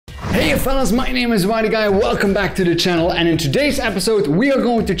Hey fellas, my name is RowdyGuy, welcome back to the channel, and in today's episode we are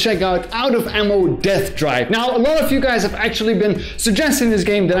going to check out of ammo Death Drive. Now a lot of you guys have actually been suggesting this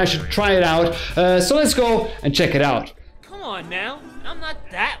game that I should try it out, so let's go and check it out. Come on now, I'm not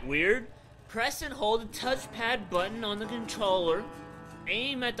that weird. Press and hold the touchpad button on the controller.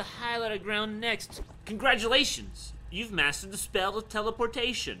 Aim at the highlighted ground next. Congratulations, you've mastered the spell of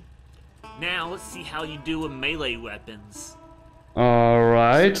teleportation. Now let's see how you do with melee weapons.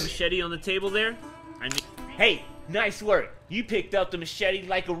 Alright. Machete on the table there? Hey, nice work. You picked up the machete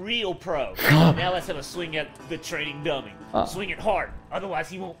like a real pro. Now let's have a swing at the training dummy. Swing it hard, otherwise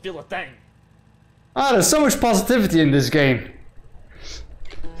he won't feel a thing. Ah, there's so much positivity in this game.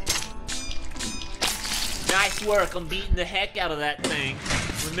 Nice work on beating the heck out of that thing.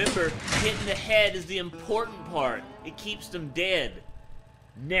 Remember, hitting the head is the important part. It keeps them dead.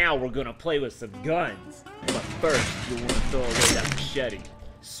 Now we're gonna play with some guns. But first, you'll want to throw away that machete.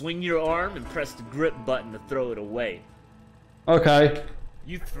 Swing your arm and press the grip button to throw it away. Okay.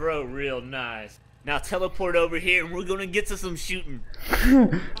 You throw real nice. Now teleport over here and we're gonna get to some shooting.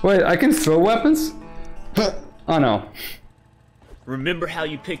 Wait, I can throw weapons? Oh no. Remember how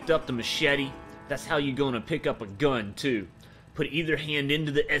you picked up the machete? That's how you're gonna pick up a gun too. Put either hand into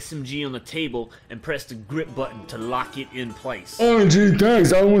the SMG on the table and press the grip button to lock it in place. Oh gee,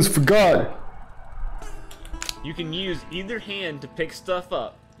 thanks, I almost forgot. You can use either hand to pick stuff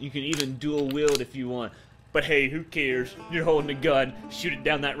up. You can even dual wield if you want. But hey, who cares? You're holding a gun, shoot it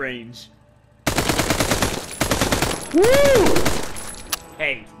down that range. Woo!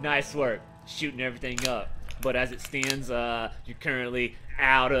 Hey, nice work, shooting everything up. But as it stands, you're currently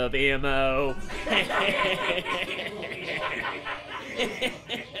out of ammo.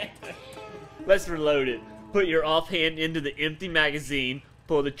 Let's reload it. Put your offhand into the empty magazine,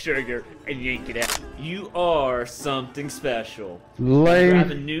 pull the trigger, and yank it out. You are something special. Lame.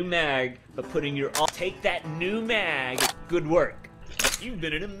 Grab a new mag, but putting your take that new mag. Good work. You've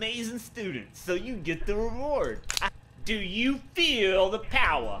been an amazing student, so you get the reward. Do you feel the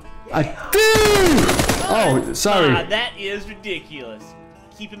power? I do! Oh, sorry. That is ridiculous.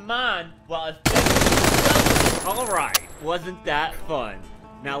 Keep in mind, while alright, wasn't that fun?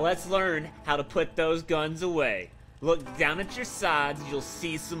 Now let's learn how to put those guns away. Look down at your sides, you'll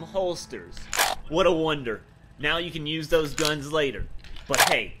see some holsters. What a wonder. Now you can use those guns later. But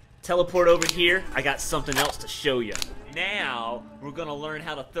hey, teleport over here, I got something else to show you. Now, we're gonna learn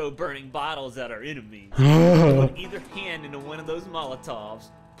how to throw burning bottles at our enemies. Put either hand into one of those Molotovs,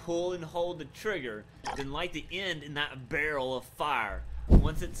 pull and hold the trigger, then light the end in that barrel of fire.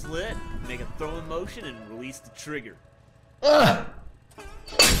 Once it's lit, make a throwing motion and release the trigger.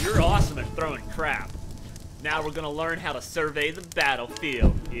 You're awesome at throwing crap. Now we're gonna learn how to survey the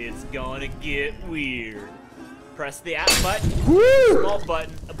battlefield. It's gonna get weird. Press the out button, small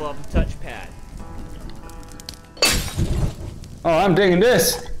button above the touchpad. Oh, I'm digging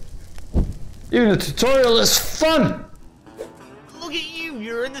this. Even the tutorial is fun. Look at you,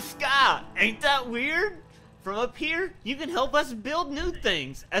 you're in the sky. Ain't that weird? From up here, you can help us build new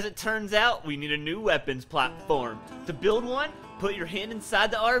things. As it turns out, we need a new weapons platform. To build one, put your hand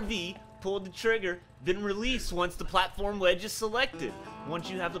inside the RV, pull the trigger, then release once the platform wedge is selected. Once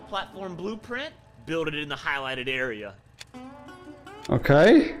you have the platform blueprint, build it in the highlighted area.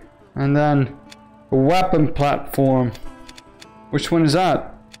 Okay, and then a weapon platform. Which one is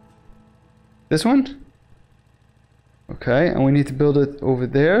that? This one? Okay, and we need to build it over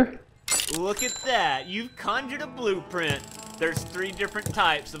there. Look at that, you've conjured a blueprint. There's 3 different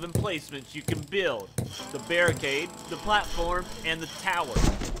types of emplacements you can build. The barricade, the platform, and the tower.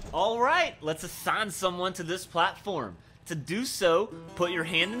 Alright, let's assign someone to this platform. To do so, put your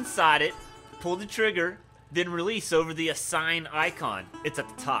hand inside it, pull the trigger, then release over the assign icon. It's at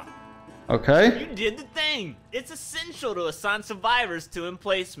the top. Okay. You did the thing! It's essential to assign survivors to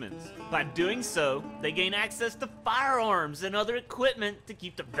emplacements. By doing so, they gain access to firearms and other equipment to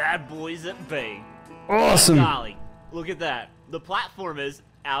keep the bad boys at bay. Awesome! Golly, look at that. The platform is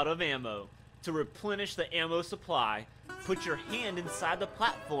out of ammo. To replenish the ammo supply, put your hand inside the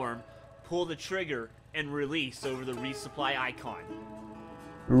platform, pull the trigger, and release over the resupply icon.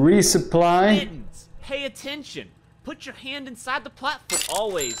 Resupply? Mittens, pay attention. Put your hand inside the platform.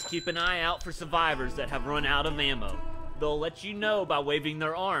 Always keep an eye out for survivors that have run out of ammo. They'll let you know by waving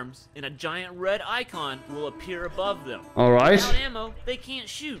their arms, and a giant red icon will appear above them. Alright. Without ammo, they can't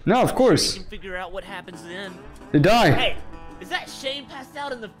shoot. No, of course. You can figure out what happens then. They die. Hey, is that Shane passed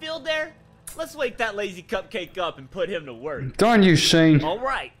out in the field there? Let's wake that lazy cupcake up and put him to work. Darn you, Shane.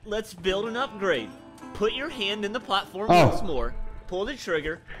 Alright, let's build an upgrade. Put your hand in the platform once more, pull the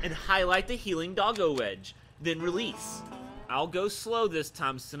trigger, and highlight the healing doggo wedge. Then release. I'll go slow this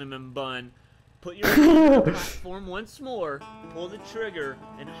time, Cinnamon Bun. Put your hand on the platform once more, pull the trigger,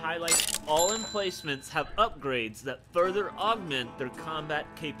 and highlight all emplacements have upgrades that further augment their combat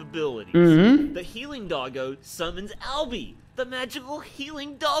capabilities. The healing doggo summons Albie, the magical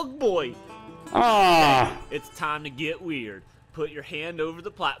healing dog boy. Ah. It's time to get weird. Put your hand over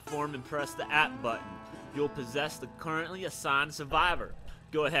the platform and press the app button. You'll possess the currently assigned survivor.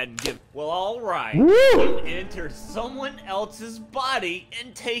 Go ahead and give. Well, alright. You've entered someone else's body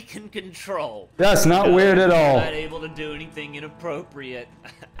and taken control. That's not weird at all. Not able to do anything inappropriate.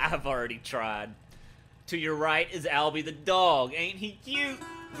 I've already tried. To your right is Albie the dog. Ain't he cute?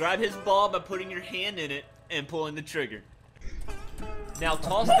 Grab his ball by putting your hand in it and pulling the trigger. Now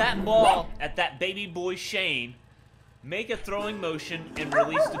toss that ball at that baby boy Shane. Make a throwing motion and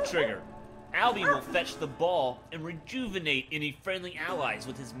release the trigger. Albie will fetch the ball and rejuvenate any friendly allies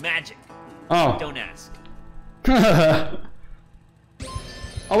with his magic. Oh. Don't ask. Oh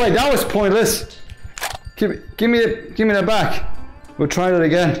wait, that was pointless. Give me that back. We'll try that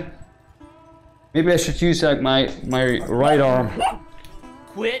again. Maybe I should use like my right arm.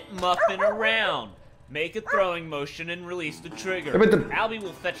 Quit muffing around. Make a throwing motion and release the trigger. But Albie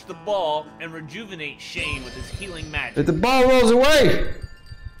will fetch the ball and rejuvenate Shane with his healing magic. But the ball rolls away.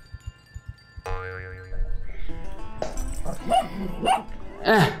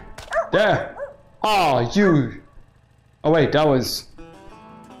 There. Oh, you. Oh wait, that one's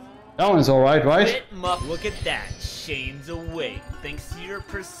alright, right? Quit muff. Look at that. Shane's awake thanks to your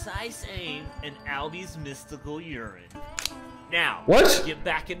precise aim and Albie's mystical urine. Now, what? Get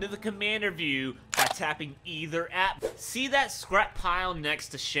back into the commander view by tapping either app. See that scrap pile next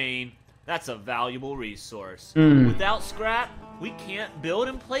to Shane? That's a valuable resource. Without scrap, we can't build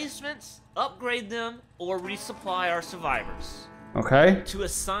emplacements, upgrade them, or resupply our survivors. Okay. To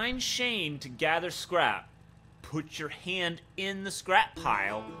assign Shane to gather scrap, put your hand in the scrap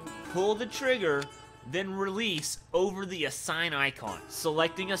pile, pull the trigger, then release over the assign icon.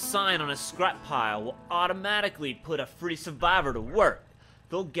 Selecting assign on a scrap pile will automatically put a free survivor to work.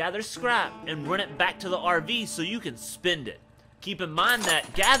 They'll gather scrap and run it back to the RV so you can spend it. Keep in mind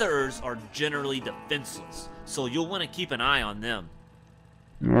that gatherers are generally defenseless, so you'll want to keep an eye on them.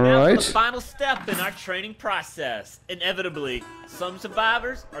 Now for the final step in our training process. Inevitably, some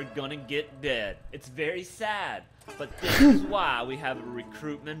survivors are gonna get dead. It's very sad, but this is why we have a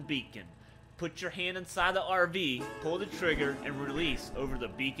recruitment beacon. Put your hand inside the RV, pull the trigger, and release over the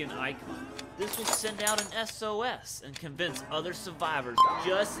beacon icon. This will send out an SOS and convince other survivors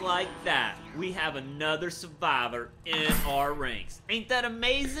just like that. We have another survivor in our ranks. Ain't that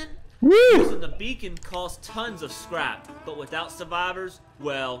amazing? Woo! Using the beacon costs tons of scrap, but without survivors,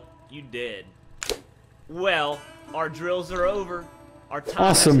 well, you dead. Well, our drills are over. Our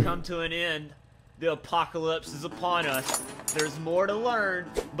time has come to an end. The apocalypse is upon us. There's more to learn,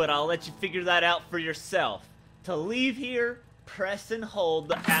 but I'll let you figure that out for yourself. To leave here, press and hold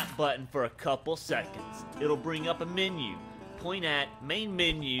the app button for a couple seconds. It'll bring up a menu. Point at main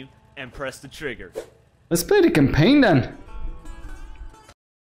menu and press the trigger. Let's play the campaign then.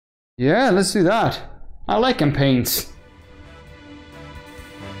 Yeah, let's do that. I like campaigns.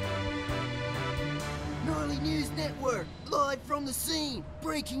 Gnarly News Network, live from the scene.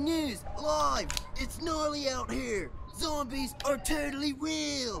 Breaking news, live. It's gnarly out here. Zombies are totally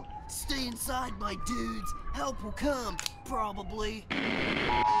real. Stay inside, my dudes. Help will come, probably.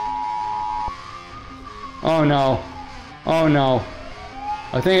 Oh no. Oh no.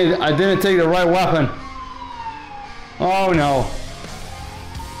 I think I didn't take the right weapon. Oh no.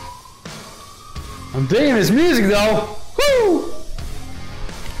 I'm digging this music though. Woo!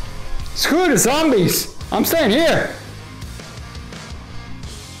 Screw the zombies. I'm staying here.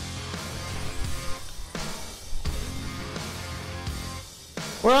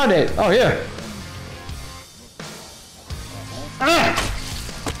 Where are they? Oh, here. Ah!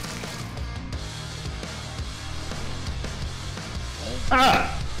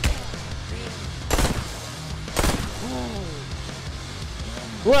 Ah!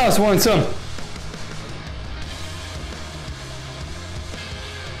 Who else wants some?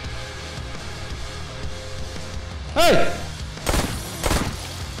 Hey!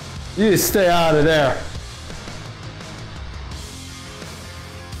 You stay out of there.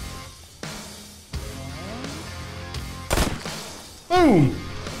 Boom!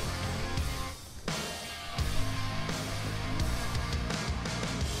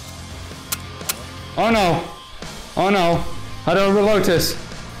 Oh no! Oh no! How do I reload this?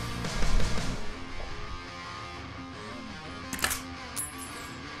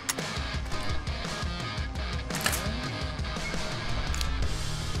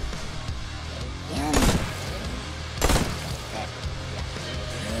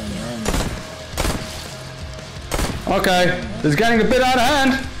 Okay, this is getting a bit out of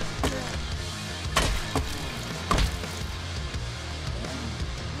hand.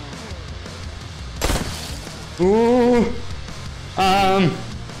 Ooh.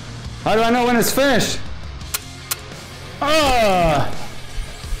 How do I know when it's finished?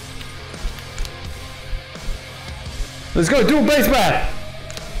 Let's go, dual base bat.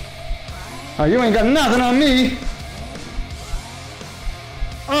 Oh, you ain't got nothing on me.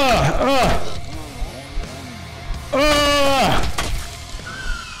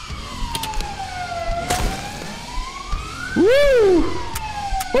 Woo!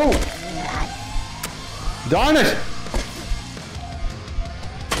 Oh! Darn it!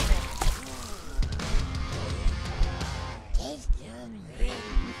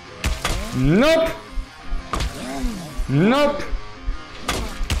 Nope! Nope!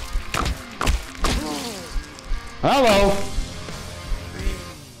 Hello!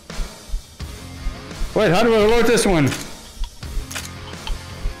 Wait, how do I load this one?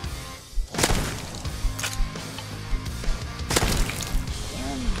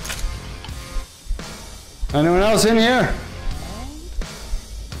 Anyone else in here?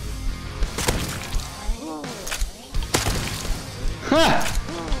 Ha!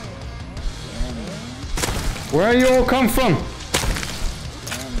 Where you all come from?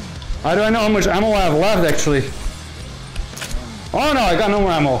 How do I know how much ammo I have left actually? Oh no, I got no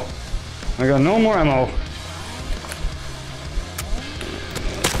more ammo. I got no more ammo.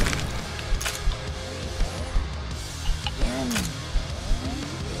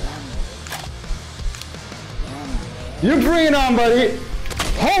 You bring it on, buddy.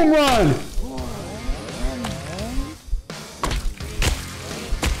 Home run.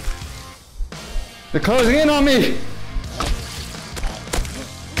 They're closing in on me.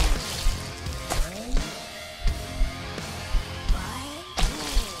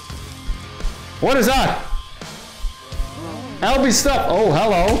 What is that? LB stuff. Oh,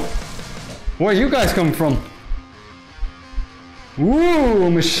 hello. Where you guys come from?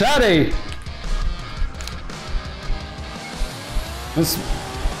 Woo, machete.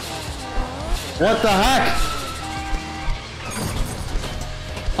 What the heck?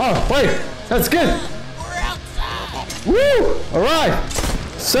 Oh, wait, that's good. We're outside. Woo! All right,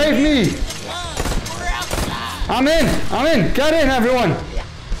 save me. We're outside. I'm in. Get in, everyone.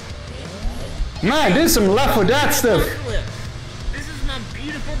 Man, there's some left for that stuff. This is my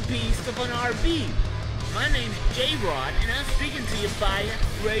beautiful beast of an RV. My name's J-Rod, and I'm speaking to you via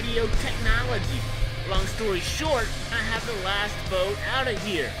radio technology. Long story short, I have the last boat out of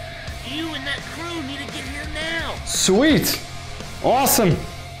here. You and that crew need to get here now. Sweet. Awesome.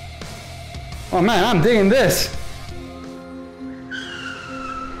 Oh man, I'm digging this.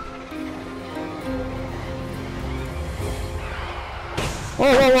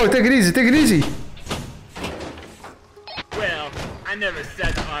 Whoa, take it easy. Well, I never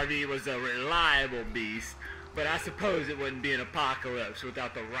said the RV was a reliable beast, but I suppose it wouldn't be an apocalypse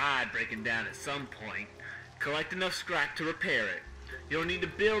without the ride breaking down at some point. Collect enough scrap to repair it. You'll need to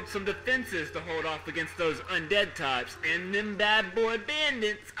build some defenses to hold off against those undead types and them bad boy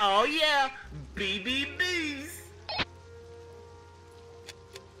bandits. Oh yeah, BBBs.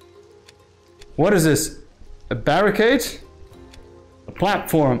 What is this? A barricade? A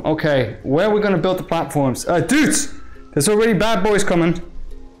platform. Okay, where are we gonna build the platforms? Dudes! There's already bad boys coming.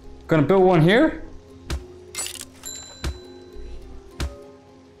 Gonna build one here.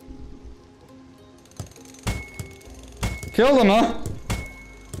 Kill them, huh?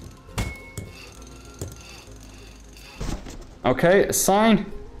 Okay, assign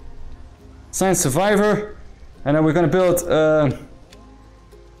survivor, and then we're gonna build.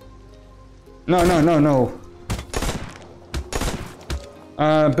 No.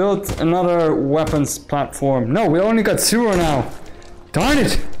 Build another weapons platform. No, we only got 0 now. Darn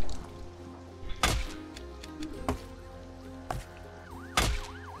it!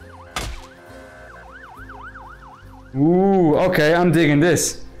 Ooh, okay, I'm digging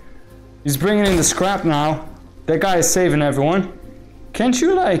this. He's bringing in the scrap now. That guy is saving everyone. Can't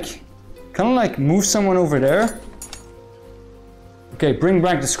you kind of like move someone over there? Okay, bring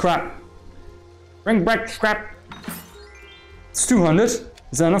back the scrap. Bring back the scrap. It's 200.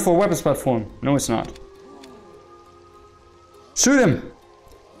 Is that enough for a weapons platform? No, it's not. Shoot him.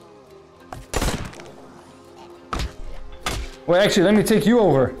 Wait, actually, let me take you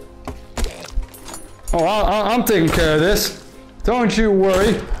over. Oh, I'm taking care of this. Don't you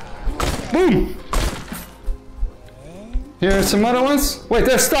worry. Boom! Here are some other ones. Wait,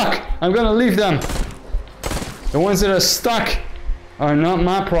 they're stuck. I'm gonna leave them. The ones that are stuck are not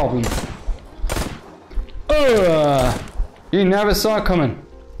my problem. You never saw it coming.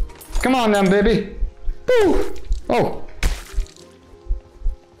 Come on then, baby. Woo! Oh.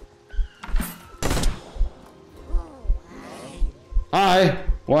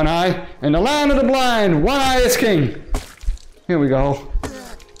 One eye, in the land of the blind, one eye is king. Here we go.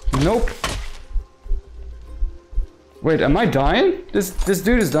 Nope. Wait, am I dying? This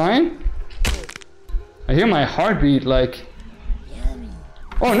dude is dying? I hear my heartbeat like...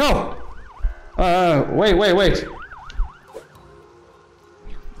 Oh no! Wait.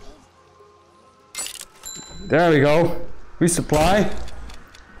 There we go. Resupply.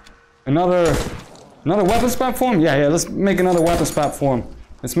 Another weapons platform? Yeah, let's make another weapons platform.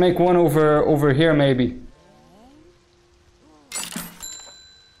 Let's make one over here maybe.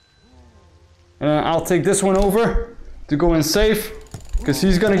 I'll take this one over to go in safe, because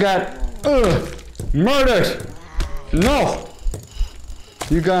he's gonna get murdered. No!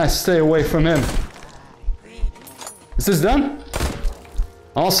 You guys stay away from him. Is this done?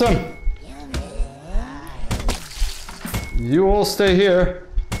 Awesome. You all stay here.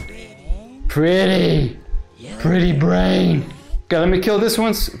 Pretty brain. Okay, let me kill this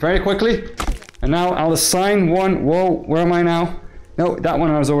one very quickly. And now I'll assign one. Whoa, where am I now? No, that one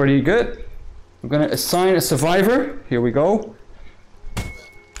I was already good. I'm gonna assign a survivor. Here we go.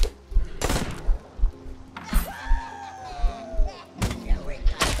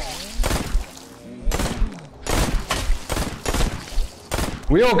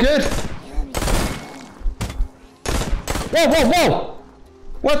 We all good? Whoa!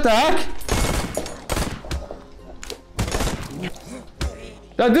 What the heck?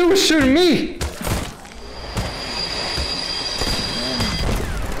 That dude was shooting me!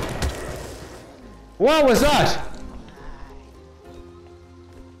 What was that?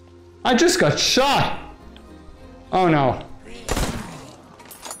 I just got shot! Oh no.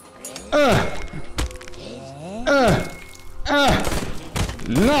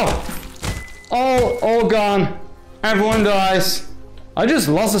 No! All gone. Everyone dies. I just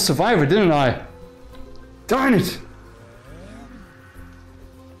lost a survivor, didn't I? Darn it!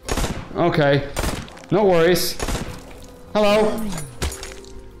 Okay, no worries. Hello.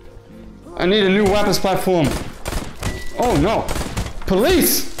 I need a new weapons platform. Oh no.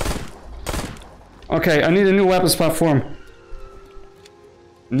 Police! Okay, I need a new weapons platform.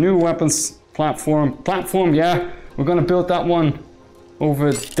 New weapons platform. Platform, yeah. We're gonna build that one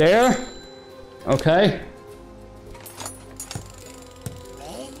over there. Okay.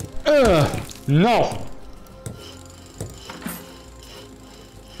 No.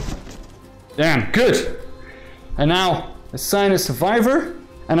 Damn, good. And now assign a survivor.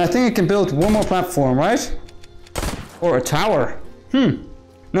 And I think I can build one more platform, right? Or a tower.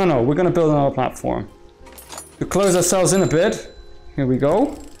 No, we're gonna build another platform. To close ourselves in a bit. Here we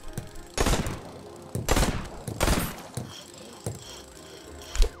go.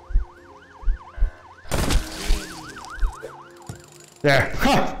 There.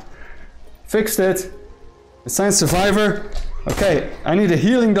 Ha! Fixed it. Assign survivor. Okay, I need a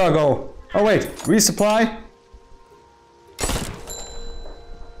healing doggo. Oh wait, resupply.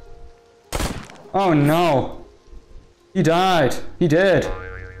 Oh no. He died. He did.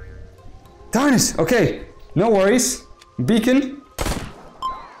 Darn it. Okay, no worries. Beacon.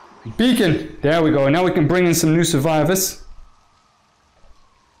 Beacon. There we go. Now we can bring in some new survivors.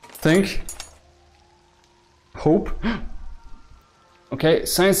 Think. Hope. Okay,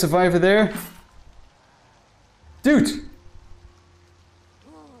 science survivor there. Dude!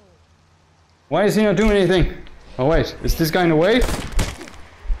 Why is he not doing anything? Oh wait, is this guy in the way?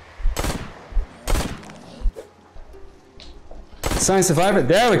 Science survivor,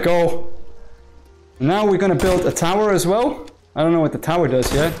 there we go! Now we're gonna build a tower as well. I don't know what the tower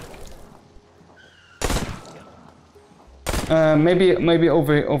does yet. Maybe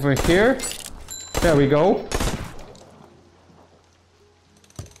over here. There we go.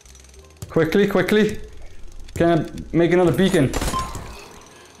 Quickly. Can I make another beacon?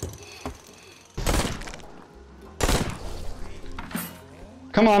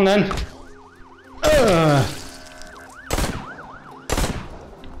 Come on then.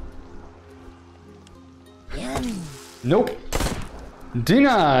 Nope.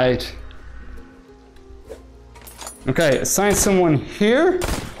 Denied. Okay, assign someone here.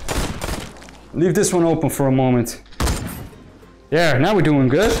 Leave this one open for a moment. There, now we're doing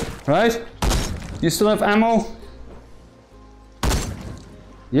good, right? You still have ammo?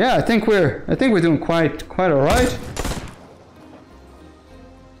 Yeah, I think we're doing quite alright.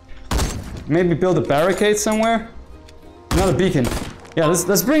 Maybe build a barricade somewhere. Another beacon. Yeah,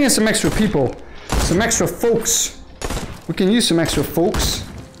 let's bring in some extra people. Some extra folks. We can use some extra folks.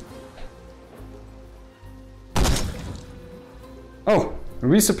 Oh,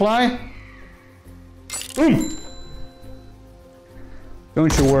 resupply. Boom.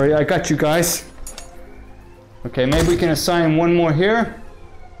 Don't you worry, I got you guys. Okay, maybe we can assign one more here.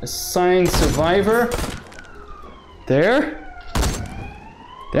 Assign survivor. There.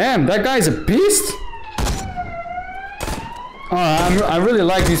 Damn, that guy's a beast. Oh, I really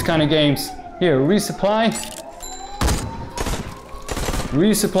like these kind of games. Here, resupply.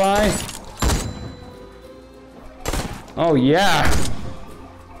 Resupply. Oh yeah.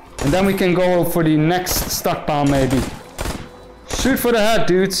 And then we can go for the next stockpile maybe. Shoot for the head,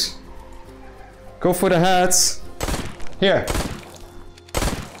 dudes. Go for the heads. Here.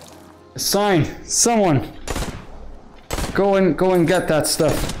 Assign someone. Go and get that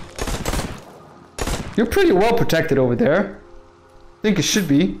stuff. You're pretty well protected over there. I think it should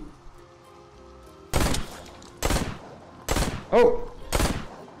be. Oh.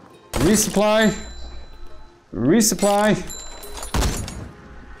 Resupply. Resupply.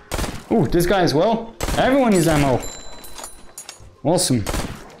 Ooh, this guy as well. Everyone needs ammo. Awesome.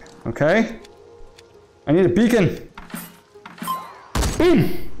 Okay. I need a beacon.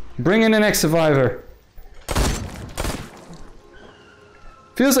 Boom. Bring in the next survivor.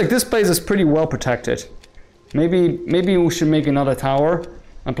 Feels like this place is pretty well protected. Maybe we should make another tower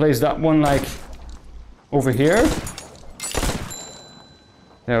and place that one like over here.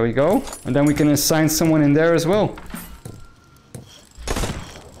 There we go. And then we can assign someone in there as well.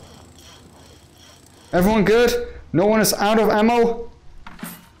 Everyone good? No one is out of ammo?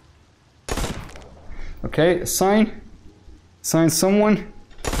 Okay, assign. Assign someone.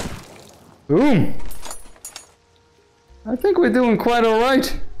 Boom. I think we're doing quite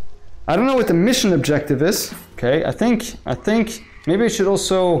alright. I don't know what the mission objective is. Okay, I think maybe I should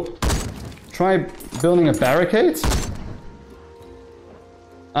also try building a barricade.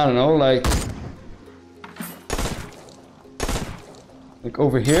 I don't know, like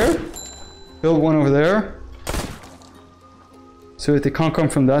over here. Build one over there. So that they can't come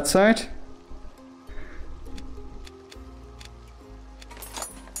from that side.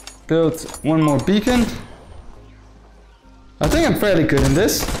 Build one more beacon. I think I'm fairly good in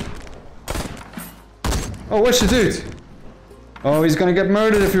this. Oh, what's the dude? Oh, he's gonna get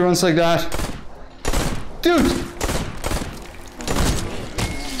murdered if he runs like that. Dude!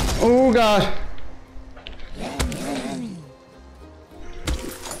 Oh god.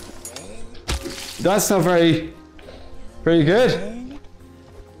 That's not very good.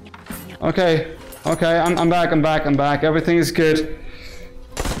 Okay, okay, I'm back. Everything is good.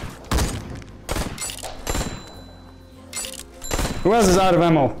 Who else is out of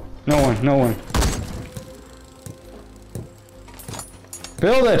ammo? No one.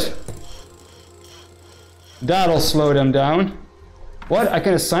 Build it! That'll slow them down. What? I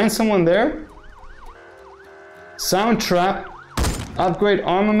can assign someone there? Sound trap. Upgrade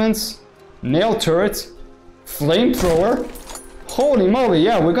armaments. Nail turret. Flamethrower. Holy moly,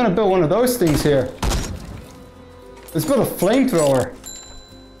 yeah, we're gonna build one of those things here. Let's build a flamethrower.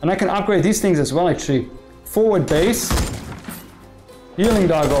 And I can upgrade these things as well, actually. Forward base. Healing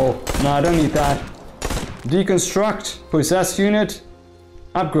doggo. No, I don't need that. Deconstruct. Possess unit.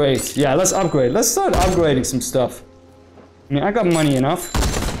 Upgrade. Yeah, let's upgrade. Let's start upgrading some stuff. I mean, I got money enough.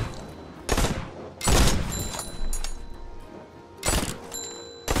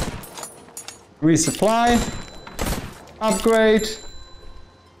 Resupply. Upgrade.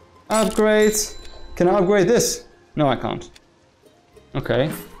 Upgrade. Can I upgrade this? No, I can't.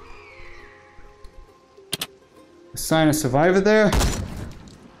 Okay. Assign a survivor there.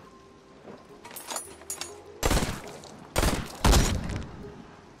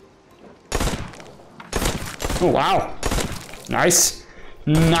 Oh, wow. Nice.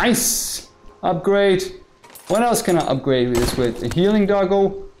 Nice. Upgrade. What else can I upgrade this with? A healing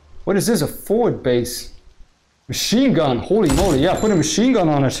doggo. What is this? A forward base. Machine gun. Holy moly. Yeah, put a machine gun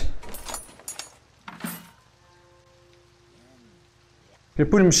on it. You're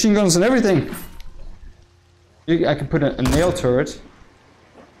putting machine guns on everything. I can put a nail turret.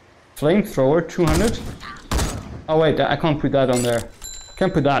 Flamethrower, 200. Oh wait, I can't put that on there.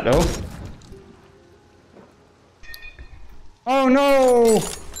 Can't put that though. Oh no!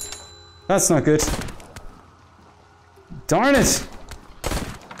 That's not good. Darn it!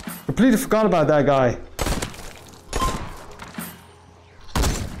 Completely forgot about that guy.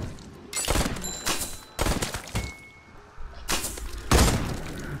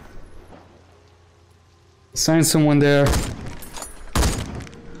 Assign someone there.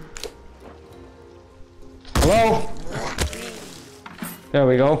 Hello? There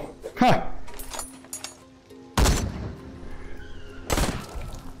we go. Ha!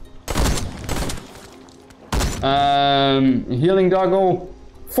 Healing doggo.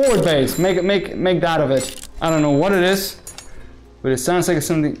 Forward base. Make that of it. I don't know what it is. But it sounds like it's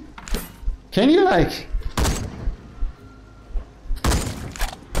something... Can you like...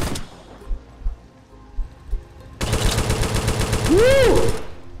 Woo!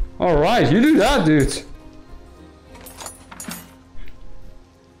 Alright, you do that, dude.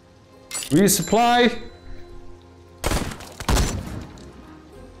 Resupply.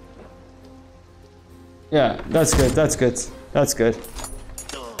 Yeah, that's good, that's good, that's good.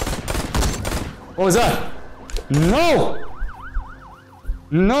 What was that? No!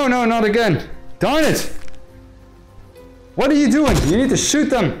 No, no, not again. Darn it! What are you doing? You need to shoot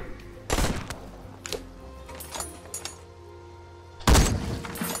them.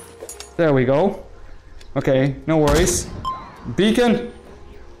 There we go. Okay, no worries. Beacon.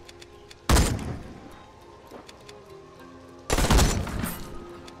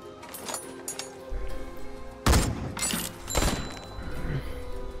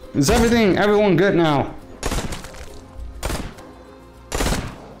 Is everyone good now?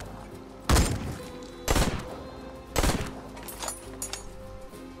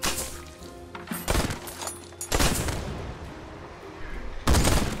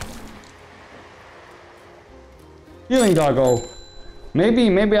 Healing doggo.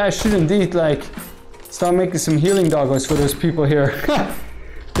 Maybe I should indeed like start making some healing doggos for those people here.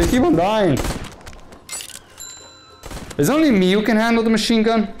 They keep on dying. Is it only me who can handle the machine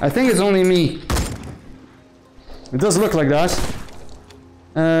gun? I think it's only me. It does look like that.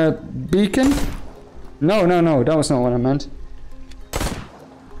 Beacon? No, no, no, that was not what I meant.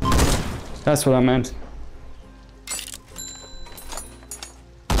 That's what I meant.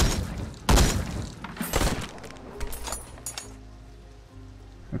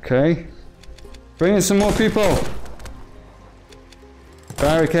 Okay. Bring in some more people.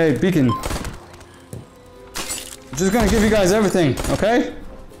 Barricade, beacon. I'm just gonna give you guys everything, okay?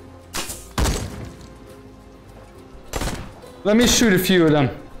 Let me shoot a few of them.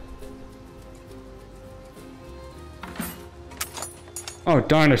 Oh,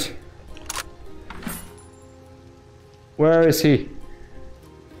 darn it. Where is he?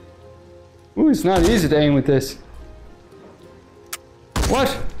 Ooh, it's not easy to aim with this.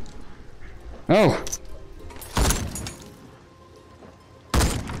 What? Oh.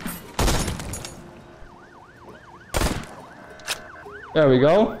 There we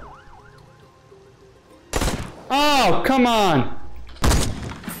go. Oh, come on.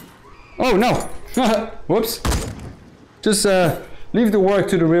 Oh, no. Whoops. Just leave the work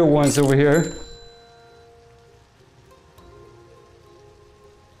to the real ones over here.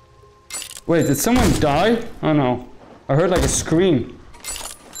 Wait, did someone die? Oh, no. I heard like a scream.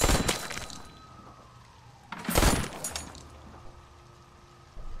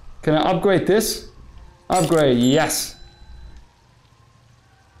 Can I upgrade this? Upgrade, yes.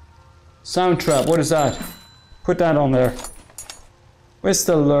 Sound trap, what is that? Put that on there. We're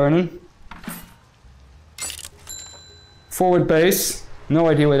still learning. Forward base, no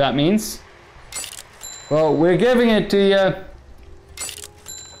idea what that means. Well, we're giving it the...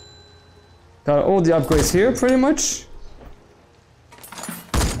 got all the upgrades here, pretty much.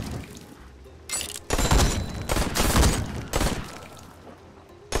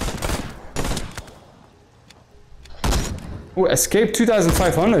 Oh, escape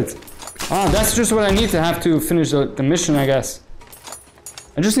 2500. Ah, that's just what I need to have to finish the mission, I guess.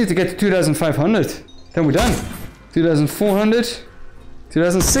 I just need to get to 2500. Then we're done. 2400.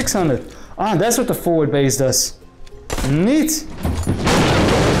 2600. Ah, that's what the forward base does. Neat.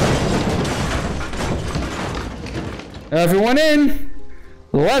 Everyone in.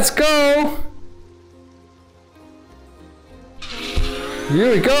 Let's go.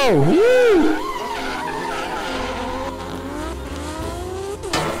 Here we go. Woo!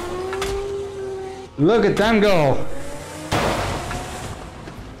 Look at them go.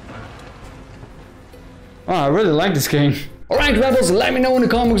 Oh, I really like this game. Alright, Rebels, let me know in the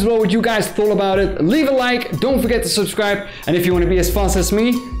comments below what you guys thought about it. Leave a like, don't forget to subscribe, and if you want to be as fast as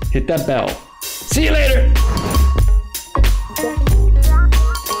me, hit that bell. See you later!